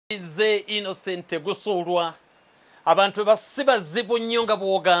Ze innocent Tegusuulwa abantu basibazibu nnyo nga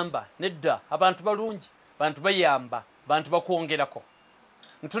bw'ogamba nedda abantu balungi bantu bayamba bantu bakwongerako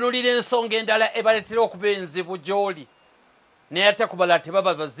ntunulira ensonga endala ebaleetera okuba enzibu gy'oli naye ate kubala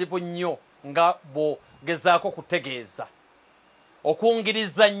tebaba bazibu nnyo nga bw'ogezaako kutegeeza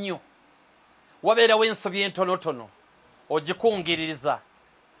okungiriza nnyo wabeerawo ensobi entonotono ogikungiririza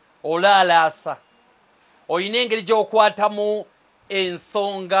olaalaasa olina engeri gy'okwatamu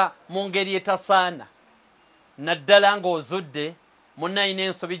ensonga mu ngeri etasaana naddala ng'ozudde munna alina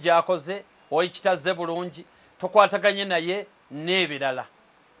ensobi gy'akoze oli kitazze bulungi tokwataganye naye n'ebirala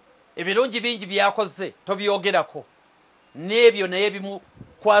ebirungi bingi byakoze tobyogerako n'ebyo naye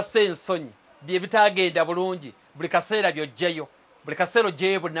bimukwasa ensonyi bye bitagenda bulungi buli kaseera by'ojjayo buli kaseera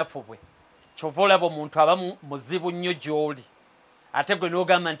ojjayo bunafu bwe kyova olaba omuntu aba muzibu nnyo gy'oli ate gwe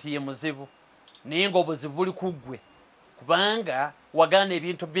n'ogamba nti ye muzibu naye ng'obuzibu buli ku ggwe kubanga wagaana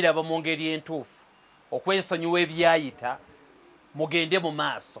ebintu biraba mu ngeri entuufu okwesonyiwa ebyayita mugende mu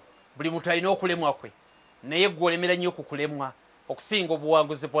maaso buli muntu alina okulemwa kwe naye gwe olemera nnyo okukulemwa okusinga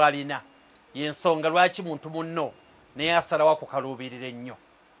obuwanguzi bw'alina y'ensonga lwaki muntu munno naye asalawo akukaluubirira ennyo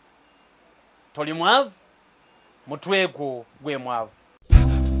Toli Mwavu mutwe gwo gwe mwavu.